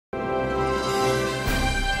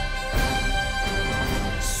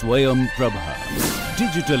Swayam Prabha.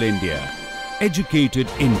 Digital India. Educated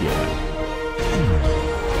India.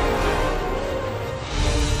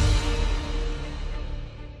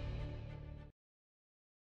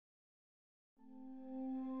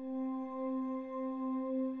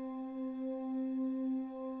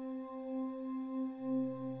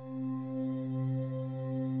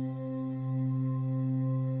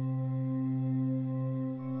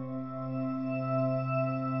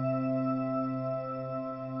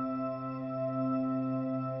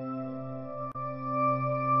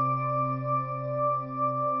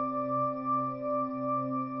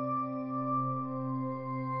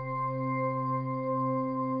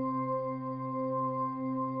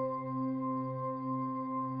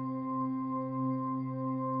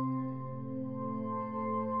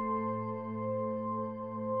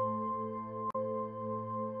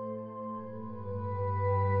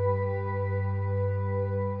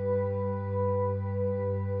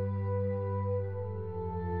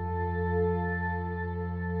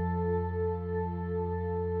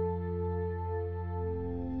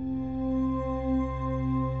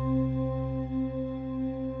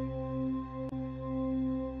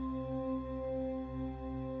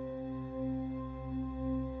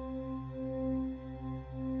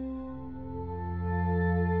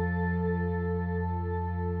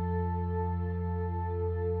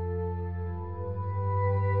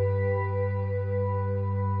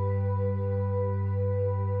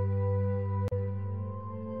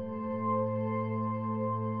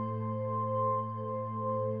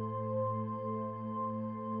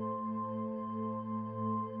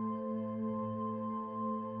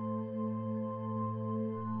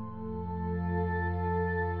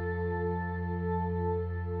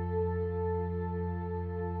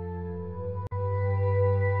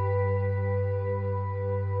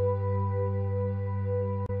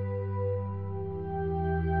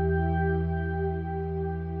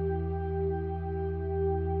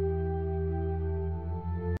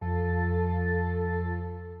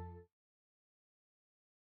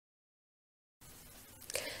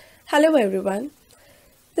 Hello everyone,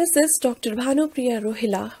 this is Dr. Bhanupriya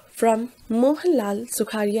Rohila from Mohanlal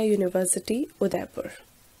Sukharia University, Udaipur.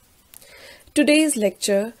 Today's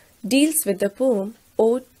lecture deals with the poem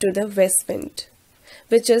Ode to the West Wind,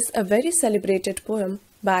 which is a very celebrated poem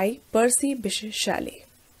by Percy Bysshe Shelley.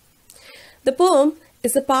 The poem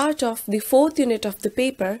is a part of the fourth unit of the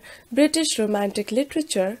paper British Romantic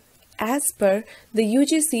Literature as per the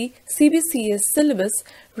UGC CBCS syllabus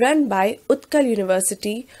run by Utkal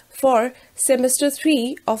University for Semester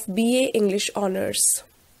 3 of BA English Honours.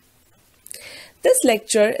 This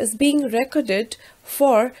lecture is being recorded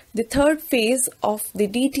for the third phase of the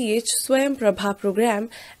DTH Swayam Prabha program,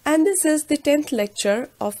 and this is the 10th lecture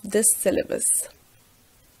of this syllabus.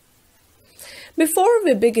 Before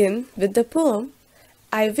we begin with the poem,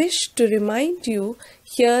 I wish to remind you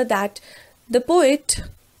here that the poet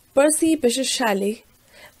Percy Bysshe Shelley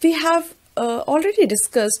we have already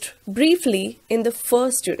discussed briefly in the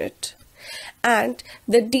first unit, and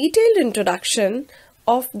the detailed introduction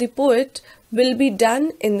of the poet will be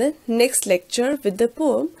done in the next lecture with the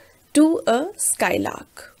poem To a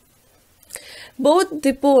Skylark. Both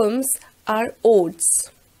the poems are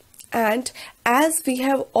odes, and as we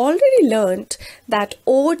have already learnt that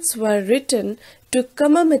odes were written to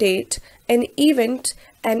commemorate an event,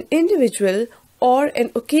 an individual or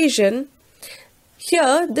an occasion,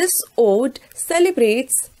 here this ode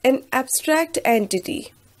celebrates an abstract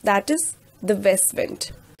entity, that is the west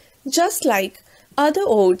wind. Just like other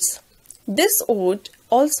odes, this ode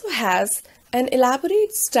also has an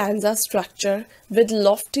elaborate stanza structure with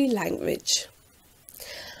lofty language.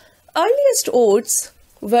 Earliest odes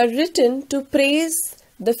were written to praise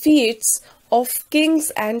the feats of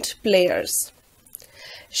kings and players.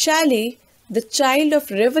 Shelley, the child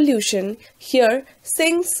of revolution, here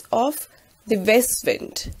sings of the west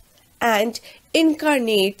wind and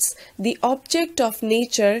incarnates the object of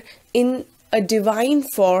nature in a divine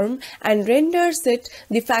form and renders it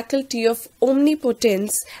the faculty of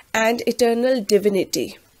omnipotence and eternal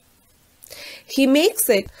divinity. He makes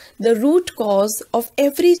it the root cause of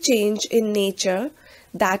every change in nature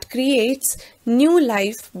that creates new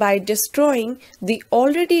life by destroying the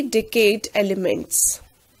already decayed elements.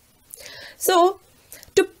 So,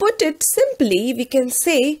 to put it simply, we can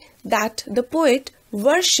say that the poet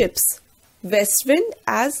worships west wind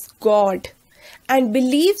as God and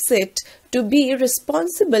believes it to be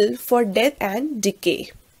responsible for death and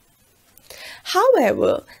decay.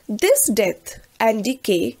 However, this death and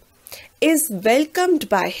decay is welcomed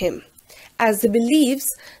by him, as he believes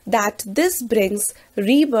that this brings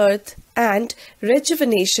rebirth and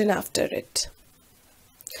rejuvenation after it.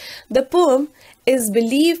 The poem is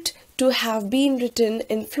believed to have been written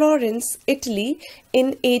in Florence, Italy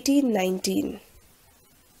in 1819.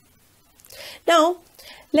 Now,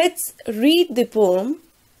 let's read the poem.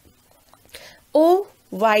 O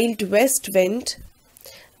wild west wind,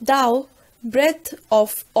 thou breath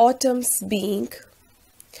of autumn's being,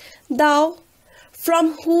 thou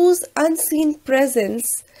from whose unseen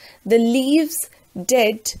presence the leaves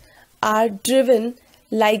dead are driven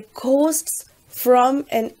like ghosts from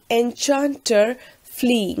an enchanter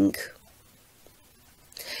fleeing.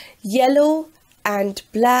 Yellow and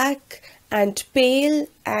black and pale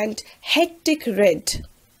and hectic red,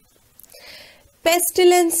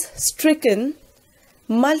 pestilence-stricken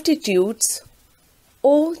multitudes,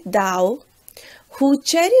 O thou who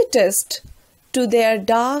chariotest to their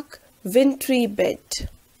dark wintry bed.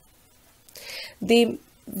 The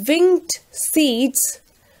winged seeds,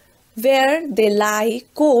 where they lie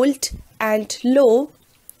cold and low,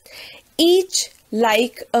 each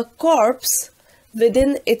like a corpse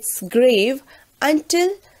within its grave,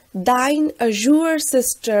 until thine azure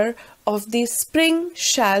sister of the spring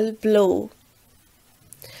shall blow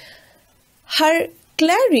her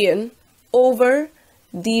clarion over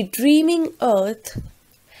the dreaming earth,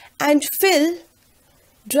 and fill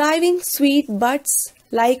driving sweet buds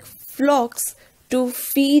like flocks to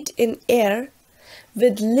feed in air,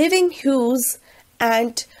 with living hues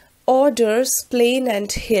and odors plain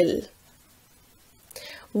and hill.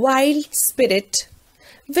 Wild spirit,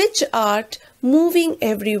 which art moving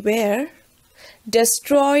everywhere,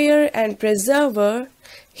 destroyer and preserver,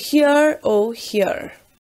 hear, O hear.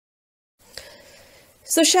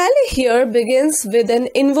 So Shelley here begins with an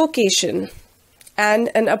invocation and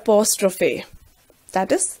an apostrophe,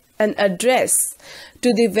 that is, an address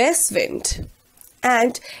to the west wind.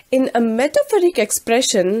 And in a metaphoric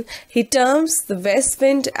expression, he terms the west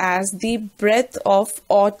wind as the breath of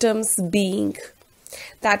autumn's being,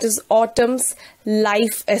 that is, autumn's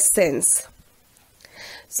life essence.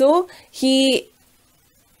 So he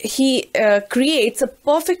creates a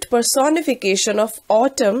perfect personification of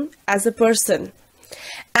autumn as a person,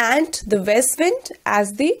 and the west wind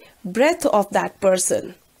as the breath of that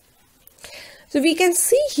person. So we can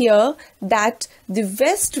see here that the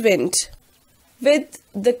west wind with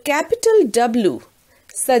the capital W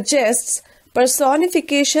suggests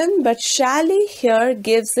personification, but Shelley here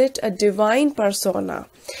gives it a divine persona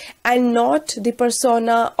and not the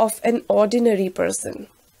persona of an ordinary person.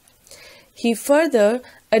 He further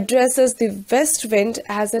addresses the west wind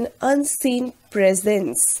as an unseen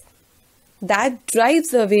presence that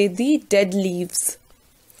drives away the dead leaves.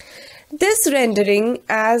 This rendering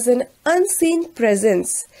as an unseen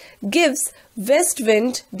presence gives west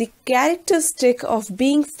wind the characteristic of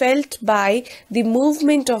being felt by the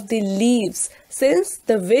movement of the leaves, since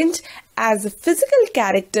the wind as a physical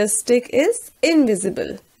characteristic is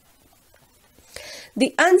invisible.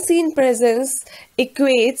 The unseen presence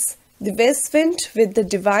equates the west wind with the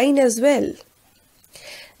divine as well.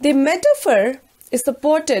 The metaphor is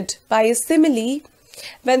supported by a simile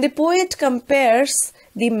when the poet compares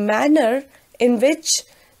the manner in which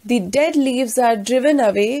the dead leaves are driven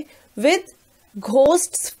away with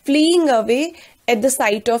ghosts fleeing away at the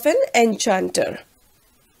sight of an enchanter.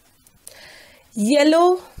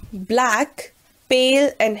 Yellow, black,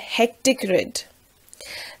 pale and hectic red.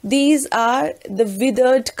 These are the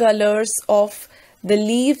withered colors of the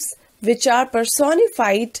leaves, which are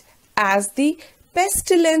personified as the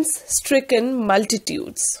pestilence-stricken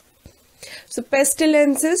multitudes. So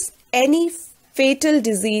pestilence is any fatal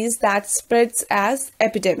disease that spreads as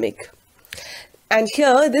epidemic. And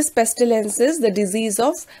here this pestilence is the disease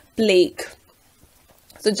of plague.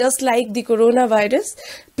 So just like the coronavirus,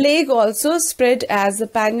 plague also spread as a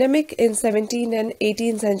pandemic in 17th and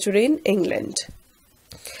 18th century in England.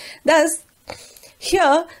 Thus,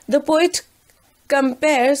 here the poet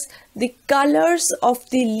compares the colors of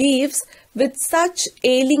the leaves with such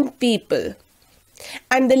ailing people,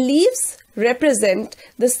 and the leaves represent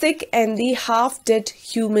the sick and the half-dead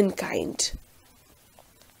humankind.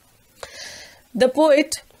 The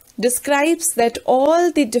poet describes that all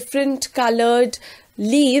the different colored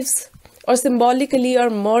leaves, or symbolically or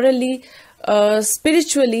morally,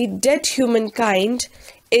 spiritually dead humankind,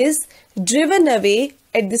 is driven away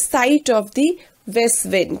at the sight of the west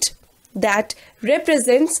wind that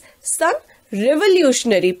represents some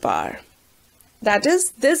revolutionary power. That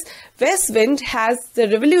is, this west wind has the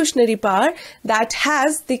revolutionary power that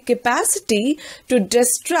has the capacity to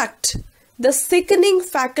destruct the sickening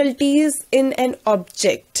faculties in an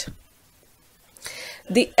object.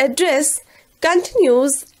 The address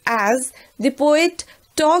continues as the poet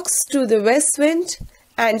talks to the west wind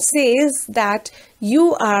and says that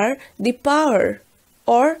you are the power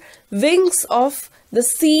or wings of the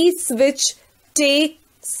seeds which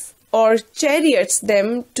takes or chariots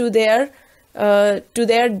them to their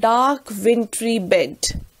dark wintry bed.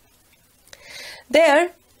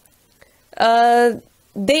 There,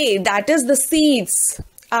 that is the seeds,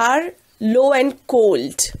 are low and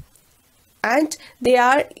cold, and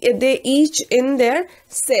they each in their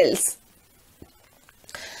cells.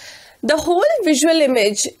 The whole visual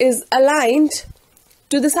image is aligned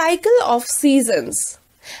to the cycle of seasons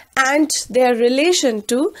and their relation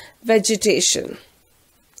to vegetation.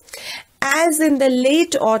 As in the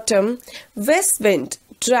late autumn, west wind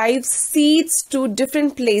drives seeds to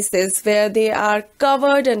different places where they are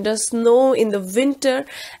covered under snow in the winter,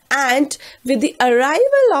 and with the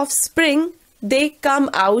arrival of spring, they come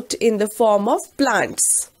out in the form of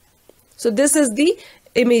plants. So this is the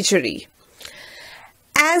imagery.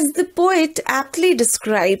 As the poet aptly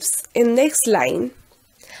describes in next line,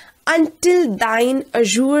 until thine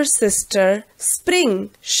azure sister,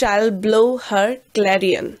 spring shall blow her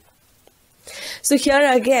clarion. So here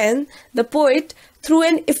again, the poet, through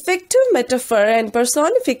an effective metaphor and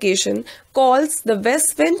personification, calls the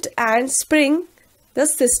west wind and spring the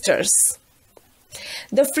sisters.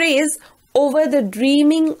 The phrase over the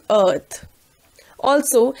dreaming earth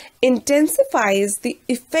also intensifies the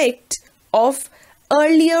effect of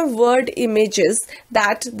earlier word images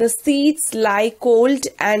that the seeds lie cold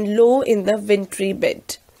and low in the wintry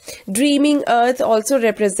bed. Dreaming earth also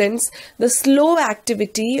represents the slow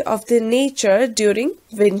activity of the nature during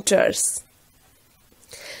winters.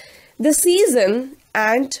 The season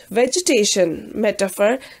and vegetation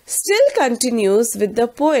metaphor still continues, with the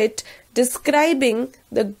poet describing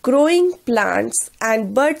the growing plants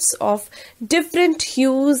and buds of different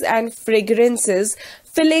hues and fragrances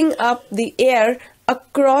filling up the air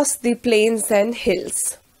across the plains and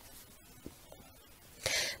hills.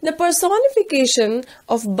 The personification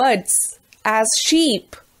of buds as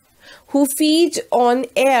sheep who feed on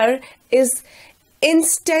air is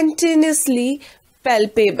instantaneously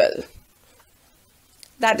palpable.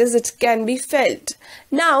 That is, it can be felt.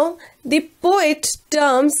 Now, the poet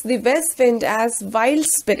terms the west wind as wild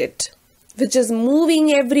spirit, which is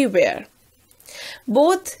moving everywhere.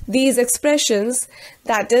 Both these expressions,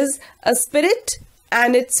 that is, a spirit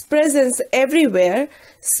and its presence everywhere,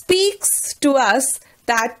 speaks to us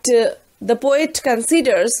that the poet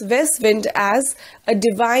considers west wind as a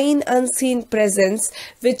divine unseen presence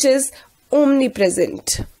which is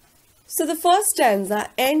omnipresent. So the first stanza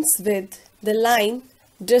ends with the line,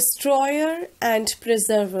 destroyer and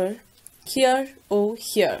preserver, hear, O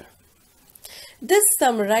hear. This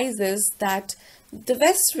summarizes that the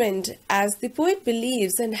west wind, as the poet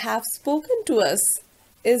believes and have spoken to us,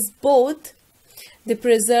 is both the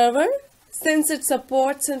preserver, since it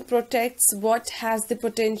supports and protects what has the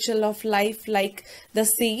potential of life like the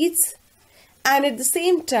seeds, and at the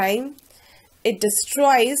same time it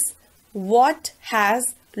destroys what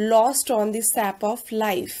has lost on the sap of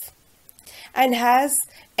life and has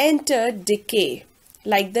entered decay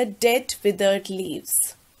like the dead withered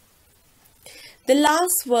leaves. The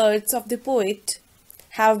last words of the poet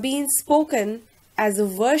have been spoken as a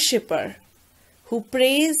worshipper who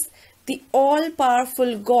prays the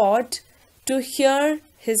all-powerful God to hear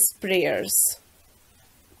his prayers.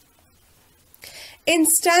 In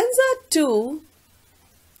stanza 2,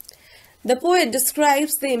 the poet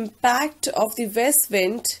describes the impact of the west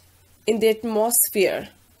wind in the atmosphere,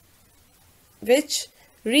 which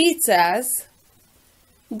reads as,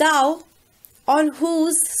 thou on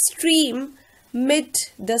whose stream mid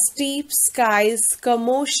the steep sky's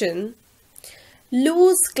commotion,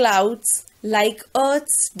 loose clouds like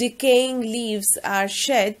earth's decaying leaves are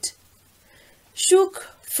shed, shook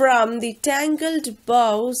from the tangled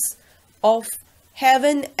boughs of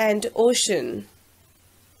heaven and ocean.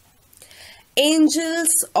 Angels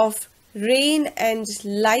of rain and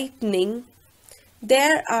lightning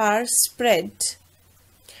there are spread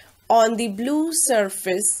on the blue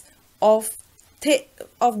surface of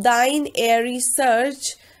thine airy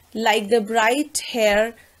surge, like the bright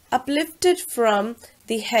hair uplifted from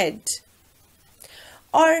the head,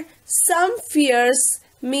 or some fierce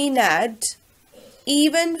maenad,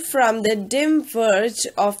 even from the dim verge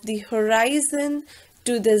of the horizon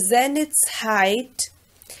to the zenith's height,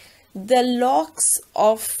 the locks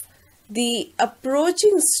of the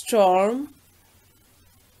approaching storm,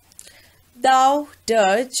 thou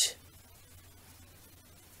dirge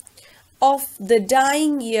of the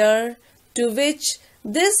dying year, to which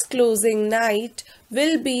this closing night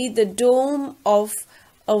will be the dome of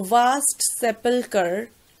a vast sepulchre,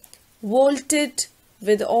 vaulted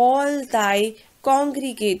with all thy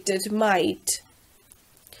congregated might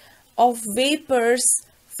of vapors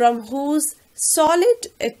from whose solid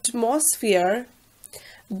atmosphere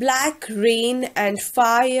black rain and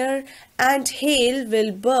fire and hail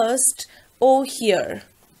will burst, O hear.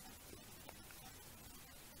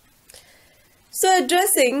 So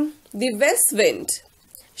addressing the west wind,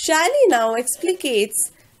 Shelley now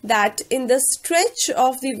explicates that in the stretch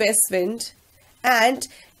of the west wind and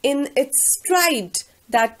in its stride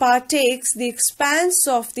that partakes the expanse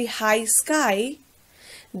of the high sky,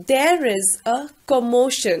 there is a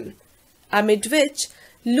commotion amid which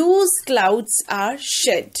loose clouds are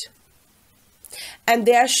shed, and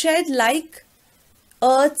they are shed like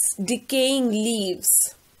earth's decaying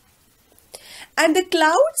leaves. And the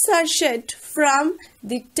clouds are shed from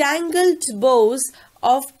the tangled bows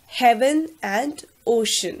of heaven and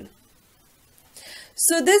ocean.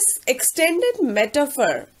 So this extended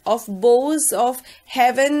metaphor of bows of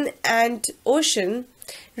heaven and ocean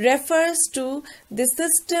refers to the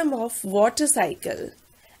system of water cycle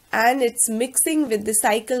and its mixing with the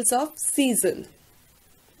cycles of season.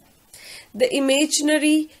 The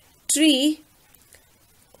imaginary tree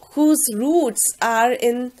whose roots are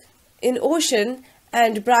in ocean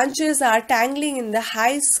and branches are tangling in the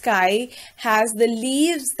high sky has the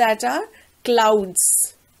leaves that are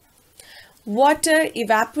clouds. Water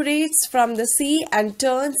evaporates from the sea and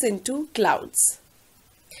turns into clouds.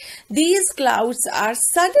 These clouds are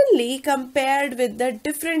suddenly compared with the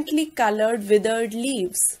differently colored withered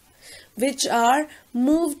leaves, which are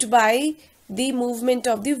moved by the movement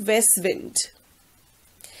of the west wind.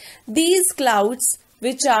 These clouds,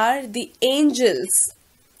 which are the angels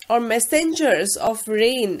or messengers of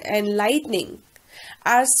rain and lightning,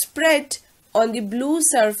 are spread on the blue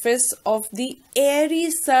surface of the airy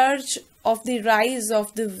surge of the rise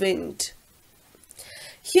of the wind.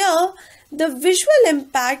 Here, the visual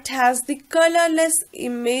impact has the colorless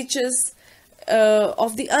images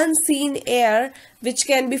of the unseen air, which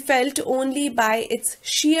can be felt only by its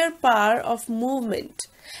sheer power of movement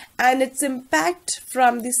and its impact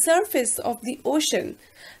from the surface of the ocean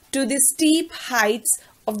to the steep heights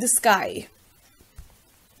of the sky.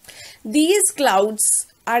 These clouds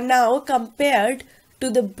are now compared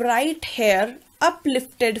to the bright hair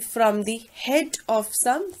uplifted from the head of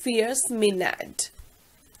some fierce Maenad.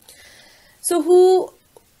 So who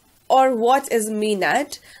or what is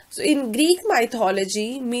Maenad? So in Greek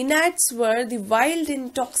mythology, Maenads were the wild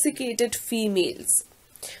intoxicated females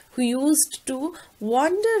who used to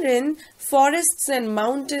wander in forests and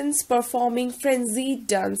mountains performing frenzied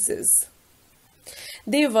dances.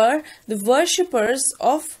 They were the worshippers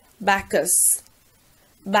of Bacchus.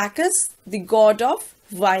 Bacchus, the god of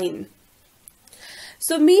wine.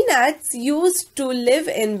 So Maenads used to live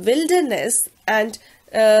in wilderness and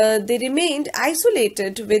they remained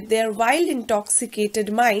isolated with their wild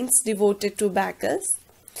intoxicated minds devoted to Bacchus.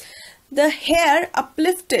 The hair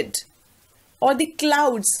uplifted or the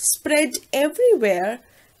clouds spread everywhere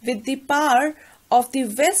with the power of the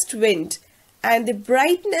west wind and the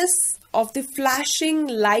brightness of the flashing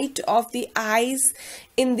light of the eyes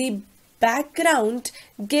in the background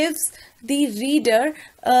gives the reader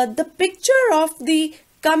the picture of the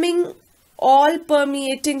coming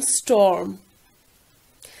all-permeating storm.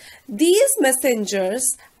 These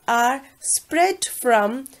messengers are spread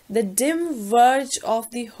from the dim verge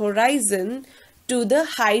of the horizon to the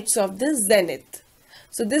heights of the zenith.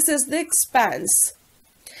 So this is the expanse.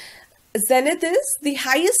 Zenith is the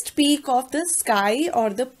highest peak of the sky or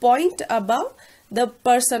the point above the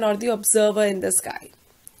person or the observer in the sky.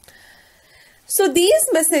 So these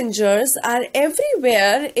messengers are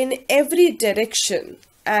everywhere in every direction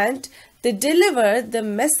and they deliver the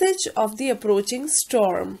message of the approaching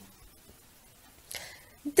storm.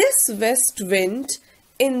 This west wind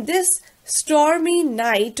in this stormy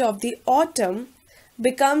night of the autumn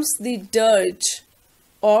becomes the dirge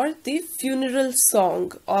or the funeral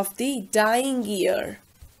song of the dying year.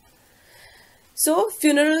 So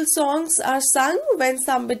funeral songs are sung when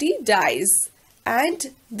somebody dies,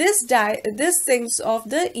 and this sings of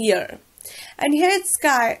the year. And here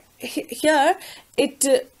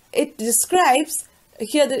it describes,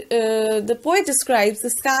 here the poet describes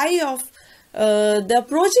the sky of the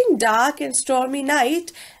approaching dark and stormy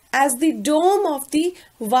night as the dome of the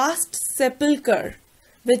vast sepulchre,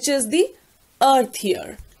 which is the earth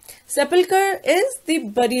here. Sepulchre is the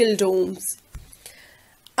burial domes.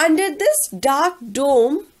 Under this dark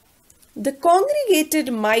dome, the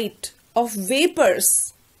congregated might of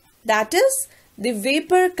vapors, that is, the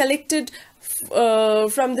vapor collected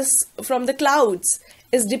from the clouds,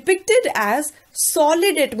 is depicted as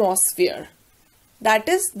solid atmosphere. that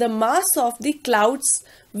is, the mass of the clouds,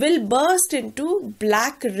 will burst into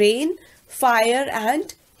black rain, fire,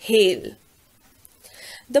 and hail.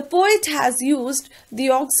 The poet has used the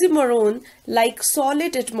oxymoron like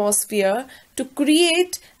solid atmosphere to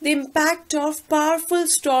create the impact of powerful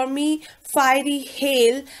stormy, fiery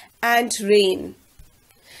hail and rain.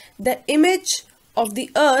 The image of the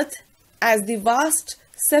earth as the vast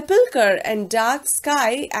sepulchre and dark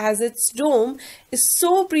sky as its dome is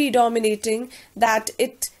so predominating that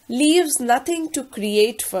it leaves nothing to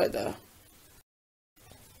create further.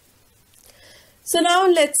 So now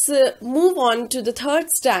let's move on to the third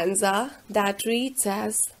stanza that reads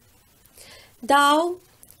as, Thou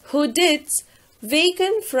who didst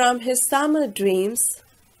waken from his summer dreams,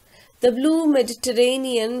 the blue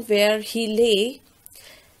Mediterranean where he lay,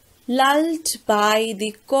 lulled by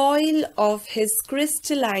the coil of his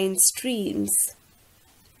crystalline streams,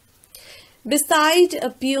 beside a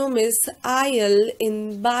pumice isle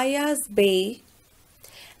in Bias Bay,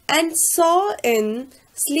 and saw in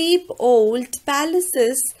sleep old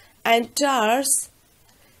palaces and towers,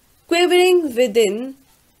 quivering within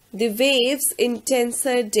the waves'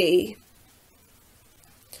 intenser day,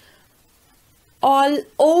 all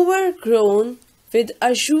overgrown with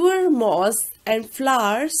azure moss and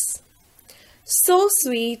flowers, so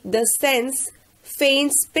sweet the sense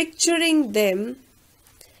faints picturing them,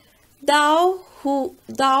 thou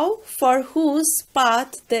for whose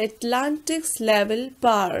path the Atlantic's level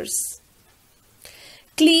powers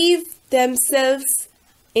cleave themselves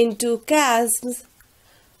into chasms,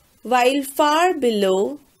 while far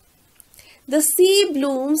below the sea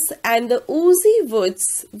blooms and the oozy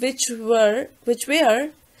woods which were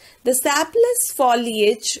the sapless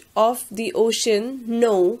foliage of the ocean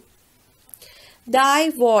know thy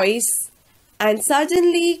voice, and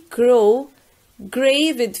suddenly grow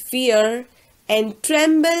grey with fear, and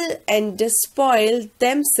tremble and despoil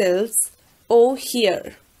themselves, O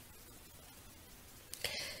hear.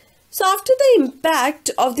 So after the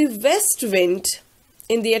impact of the west wind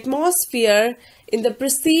in the atmosphere in the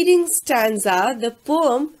preceding stanza, the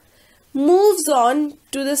poem moves on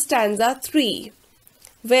to the stanza 3,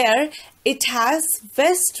 where it has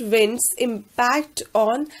west wind's impact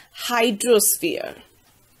on hydrosphere.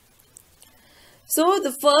 So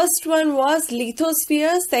the first one was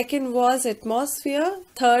lithosphere, second was atmosphere,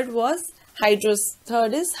 third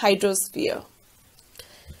is hydrosphere.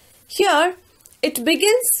 Here it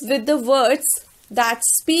begins with the words that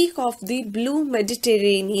speak of the blue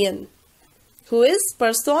Mediterranean, who is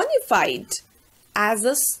personified as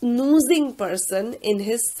a snoozing person in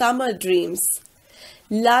his summer dreams,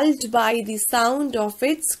 lulled by the sound of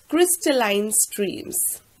its crystalline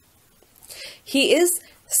streams. He is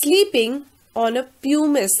sleeping on a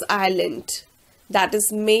pumice island that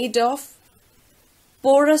is made of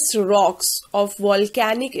porous rocks of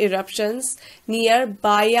volcanic eruptions near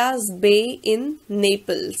Bias Bay in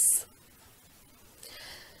Naples.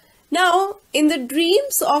 Now, in the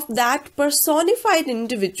dreams of that personified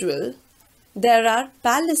individual, there are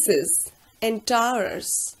palaces and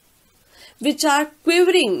towers which are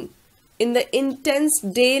quivering in the intense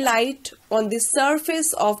daylight on the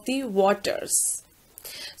surface of the waters.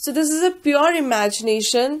 So this is a pure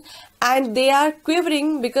imagination, and they are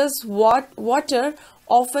quivering because water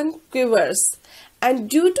often quivers, and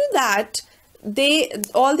due to that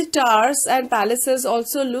all the towers and palaces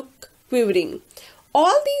also look quivering.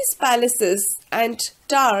 All these palaces and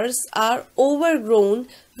towers are overgrown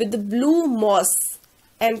with the blue moss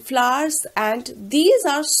and flowers, and these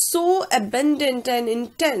are so abundant and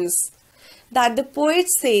intense that the poet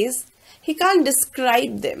says he can't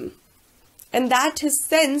describe them, and that his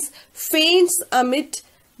sense faints amid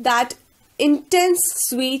that intense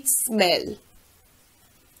sweet smell.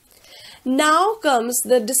 Now comes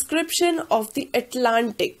the description of the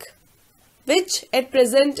Atlantic, which at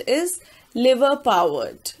present is liver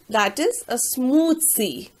powered, that is a smooth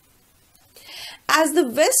sea. As the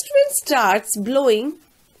west wind starts blowing,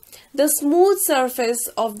 the smooth surface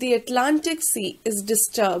of the Atlantic Sea is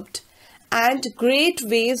disturbed, and great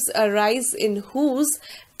waves arise in whose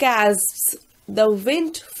chasms the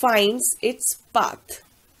wind finds its path.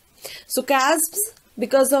 So chasms,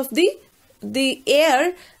 because of the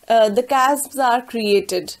air, the chasms are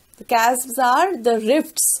created. The chasms are, the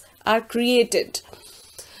rifts are created.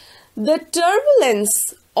 The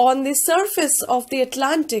turbulence on the surface of the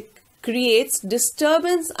Atlantic creates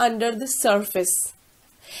disturbance under the surface.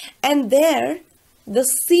 And there, the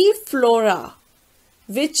sea flora,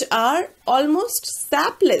 which are almost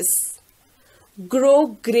sapless, grow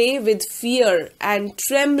grey with fear and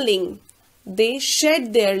trembling. They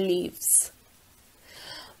shed their leaves.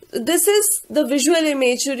 this is the visual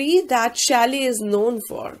imagery that Shelley is known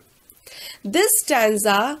for. This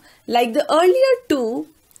stanza, like the earlier two,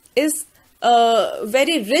 is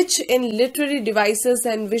very rich in literary devices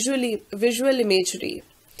and visual imagery.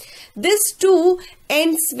 This too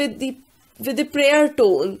ends with the prayer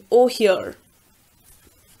tone, "O hear."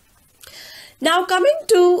 Now coming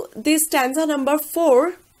to the stanza number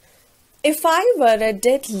 4, "If I were a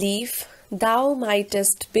dead leaf, thou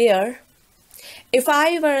mightest bear. If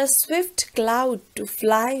I were a swift cloud to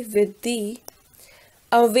fly with thee,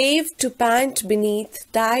 a wave to pant beneath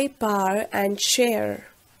thy power and share.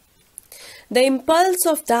 The impulse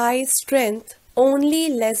of thy strength only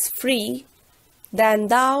less free than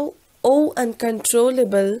thou, O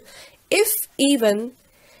uncontrollable, if even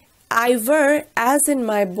I were as in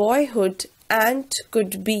my boyhood and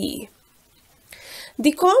could be.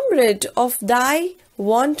 The comrade of thy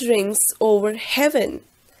wanderings over heaven,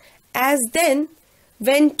 as then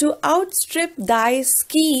when to outstrip thy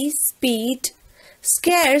ski speed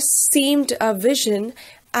scarce seemed a vision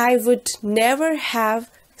I would never have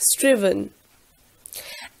striven.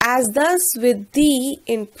 As thus with thee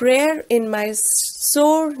in prayer in my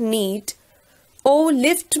sore need, O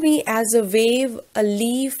lift me as a wave, a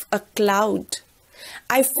leaf, a cloud.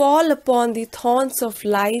 I fall upon the thorns of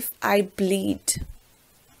life, I bleed.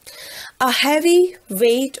 A heavy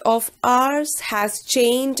weight of ours has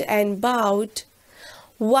chained and bowed,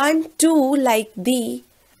 one too like thee,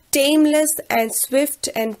 tameless and swift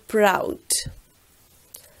and proud."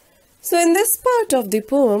 So in this part of the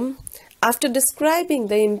poem, after describing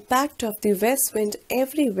the impact of the west wind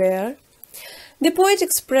everywhere, the poet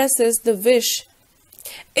expresses the wish,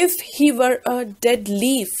 if he were a dead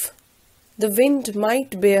leaf, the wind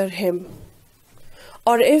might bear him.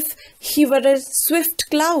 Or if he were a swift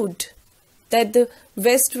cloud that the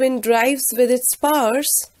west wind drives with its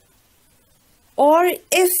powers, or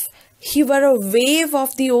if he were a wave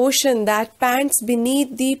of the ocean that pants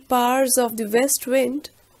beneath the powers of the west wind,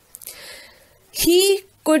 he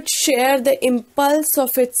could share the impulse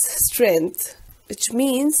of its strength, which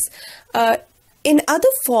means in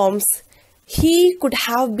other forms, he could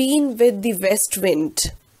have been with the west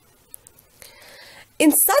wind.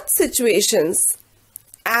 In such situations,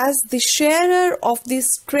 as the sharer of the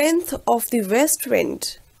strength of the west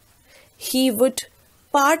wind, he would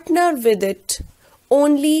partner with it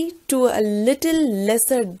only to a little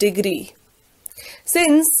lesser degree,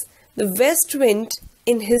 since the west wind,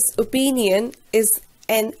 in his opinion, is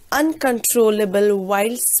an uncontrollable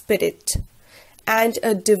wild spirit and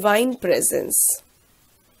a divine presence.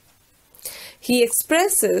 He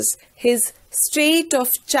expresses his state of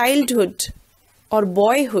childhood or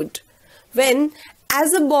boyhood when,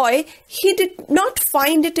 as a boy, he did not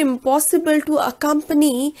find it impossible to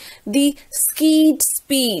accompany the skied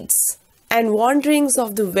speeds and wanderings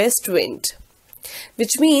of the west wind,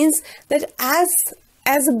 which means that as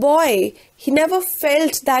a boy, he never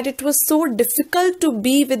felt that it was so difficult to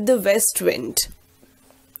be with the west wind.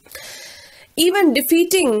 Even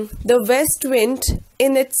defeating the west wind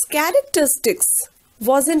in its characteristics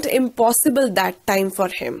wasn't impossible that time for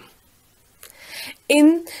him.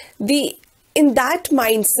 In that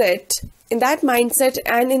mindset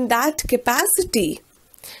and in that capacity,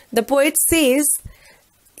 the poet says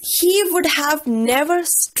he would have never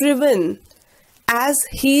striven as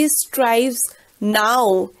he strives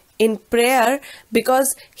now in prayer,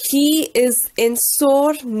 because he is in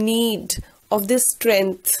sore need of this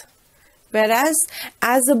strength. Whereas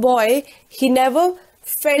as a boy, he never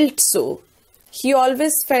felt so. He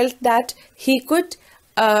always felt that he could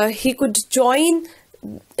join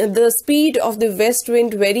the speed of the west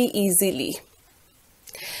wind very easily.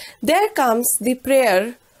 There comes the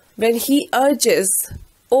prayer when he urges,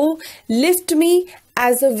 "Oh, lift me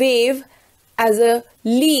as a wave, as a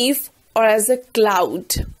leaf, or as a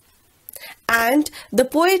cloud." And the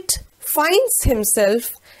poet finds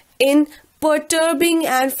himself in perturbing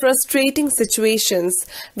and frustrating situations,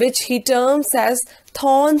 which he terms as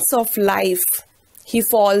thorns of life, he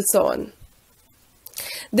falls on.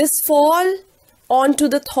 This fall onto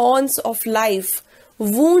the thorns of life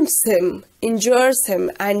wounds him, injures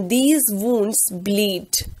him, and these wounds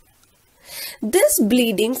bleed. This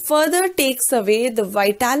bleeding further takes away the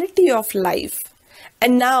vitality of life,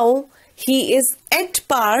 and now he is at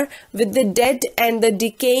par with the dead and the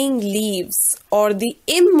decaying leaves, or the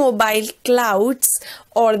immobile clouds,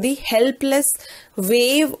 or the helpless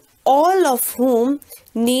wave, all of whom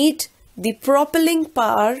need the propelling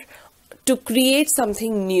power to create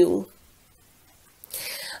something new.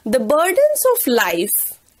 The burdens of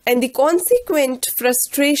life and the consequent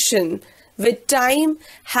frustration with time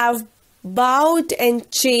have bowed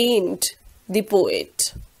and chained the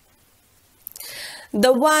poet.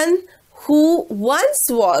 the one who once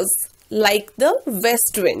was like the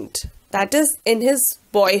west wind, that is in his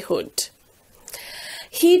boyhood.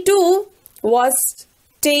 He too was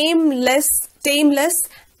tameless,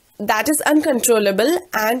 that is uncontrollable,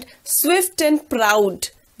 and swift and proud,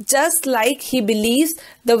 just like he believes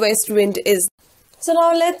the west wind is. So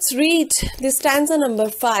now let's read the stanza number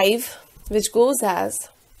 5, which goes as,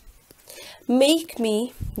 make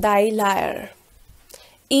me thy lyre,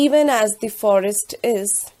 even as the forest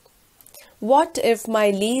is. What if my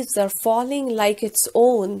leaves are falling like its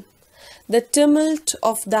own? The tumult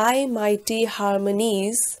of thy mighty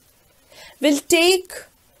harmonies will take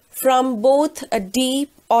from both a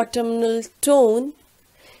deep autumnal tone,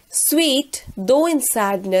 sweet though in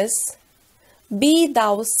sadness. Be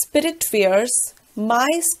thou spirit fierce, my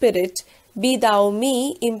spirit, be thou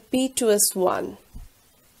me impetuous one.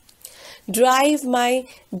 Drive my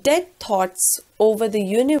dead thoughts over the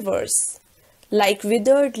universe like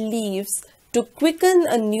withered leaves to quicken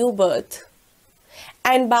a new birth.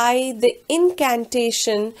 And by the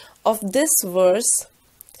incantation of this verse,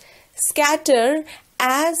 scatter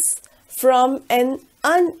as from an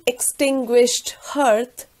unextinguished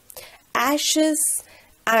hearth ashes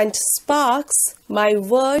and sparks my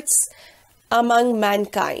words among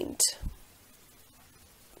mankind.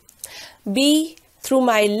 Be through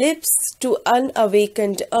my lips to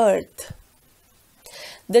unawakened earth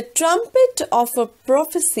the trumpet of a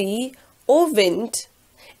prophecy, O wind.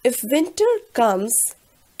 If winter comes,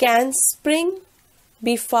 can spring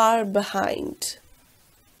be far behind?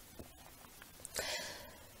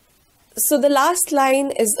 So the last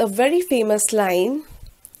line is a very famous line.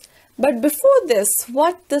 But before this,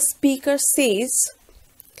 what the speaker says,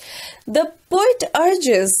 the poet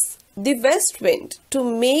urges the west wind to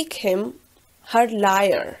make him her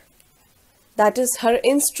lyre. That is her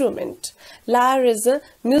instrument. Lyre is a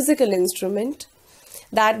musical instrument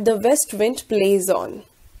that the west wind plays on.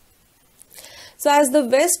 So as the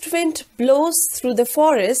west wind blows through the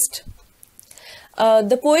forest,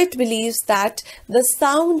 the poet believes that the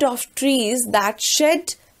sound of trees that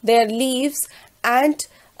shed their leaves and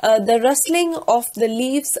the rustling of the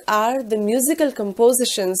leaves are the musical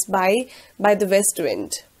compositions by the west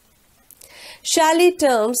wind. Shelley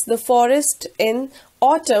terms the forest in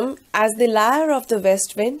autumn as the lyre of the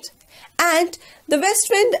west wind and the west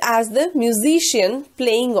wind as the musician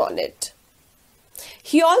playing on it.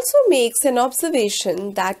 He also makes an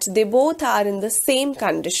observation that they both are in the same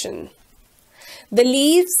condition. The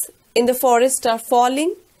leaves in the forest are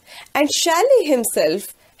falling, and Shelley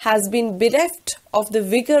himself has been bereft of the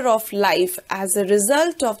vigor of life as a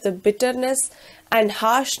result of the bitterness and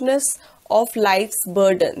harshness of life's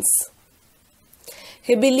burdens.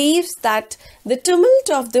 He believes that the tumult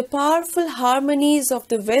of the powerful harmonies of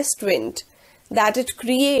the west wind that it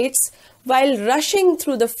creates while rushing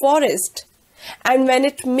through the forest, and when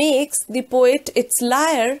it makes the poet its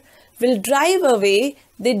lyre, will drive away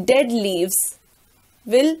the dead leaves,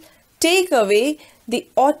 will take away the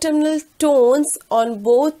autumnal tones on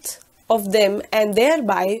both of them, and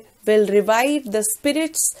thereby will revive the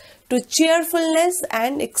spirits to cheerfulness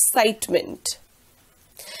and excitement.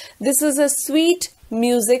 This is a sweet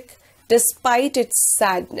music despite its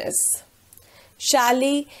sadness.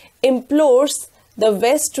 Shelley implores the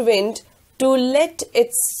west wind to let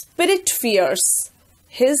its spirit fierce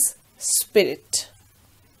his spirit.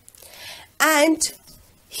 And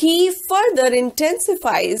he further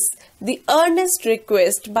intensifies the earnest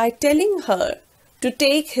request by telling her to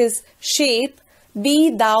take his shape, be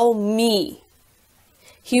thou me.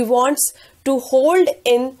 He wants to hold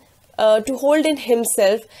in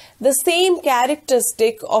himself the same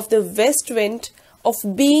characteristic of the west wind of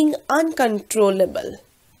being uncontrollable.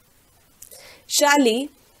 Shelley,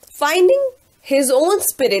 finding his own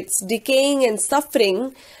spirits decaying and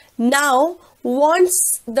suffering, now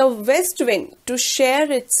wants the west wind to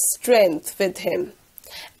share its strength with him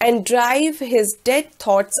and drive his dead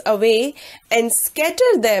thoughts away and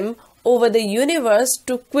scatter them over the universe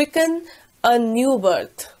to quicken a new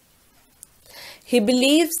birth. He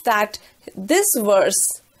believes that this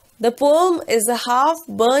verse, the poem, is a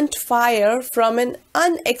half-burnt fire from an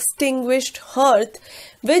unextinguished hearth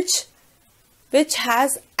which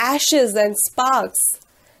has ashes and sparks,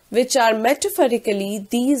 which are metaphorically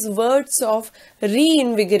these words of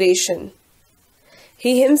reinvigoration.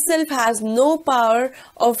 He himself has no power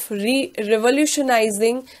of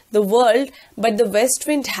revolutionizing the world, but the west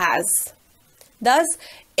wind has. Thus,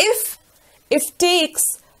 if it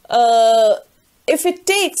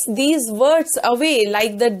takes these words away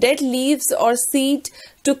like the dead leaves or seed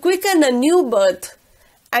to quicken a new birth,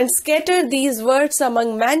 and scatter these words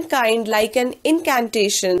among mankind like an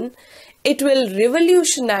incantation, It will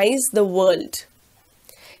revolutionize the world.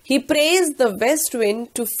 He prays the west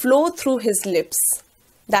wind to flow through his lips.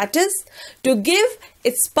 That is, to give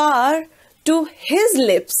its power to his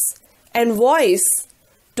lips and voice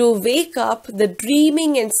to wake up the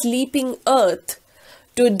dreaming and sleeping earth,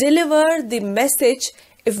 to deliver the message,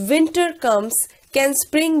 if winter comes, can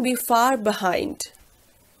spring be far behind.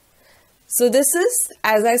 So this is,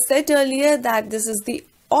 as I said earlier, that this is the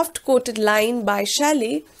oft quoted line by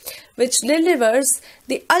Shelley, which delivers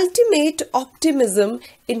the ultimate optimism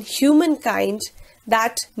in humankind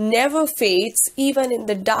that never fades even in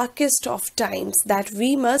the darkest of times, that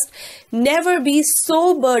we must never be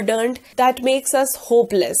so burdened that makes us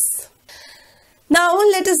hopeless. Now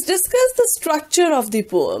let us discuss the structure of the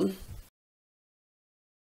poem.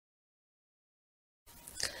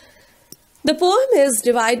 The poem is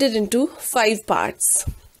divided into 5 parts,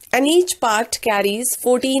 and each part carries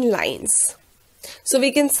 14 lines. So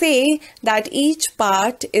we can say that each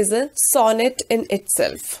part is a sonnet in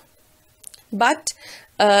itself. But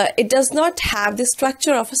it does not have the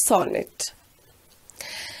structure of a sonnet.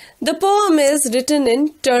 The poem is written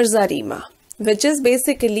in terza rima, which is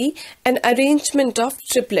basically an arrangement of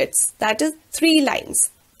triplets, that is 3 lines,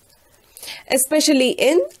 especially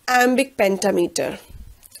in iambic pentameter.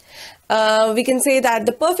 We can say that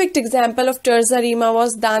the perfect example of terza rima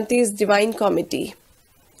was Dante's Divine Comedy.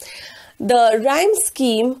 The rhyme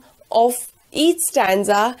scheme of each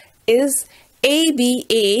stanza is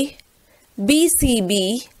ABA,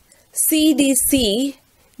 BCB, CDC,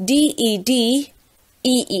 DED,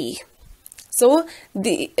 EE. So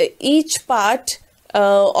each part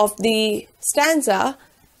of the stanza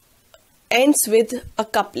ends with a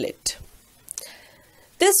couplet.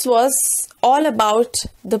 This was all about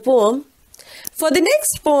the poem. For the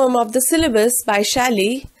next poem of the syllabus by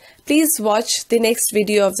Shelley, please watch the next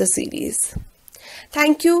video of the series.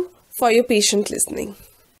 Thank you for your patient listening.